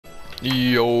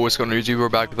Yo, what's going on YouTube? We're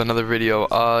back with another video.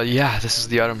 Yeah, this is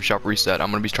the item shop reset.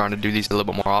 I'm gonna be trying to do these a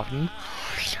little bit more often.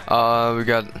 We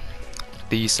got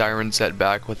the Siren set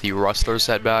back with the Rustler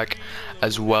set back,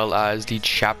 as well as the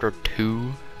Chapter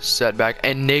 2 set back.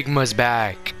 Enigma's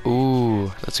back.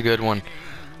 Ooh, that's a good one.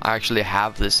 I actually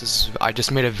have this. I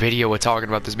just made a video talking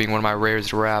about this being one of my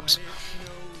rarest wraps.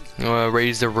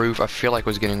 Raise the Roof, I feel like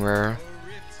was getting rare.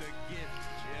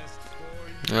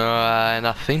 And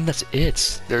I think that's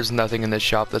it. There's nothing in this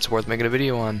shop that's worth making a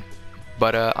video on.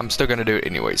 But I'm still gonna do it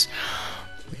anyways.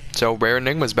 So Rare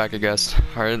Enigma's back, I guess.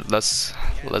 Alright, let's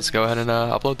go ahead and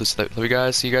upload this.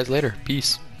 See you guys later.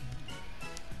 Peace.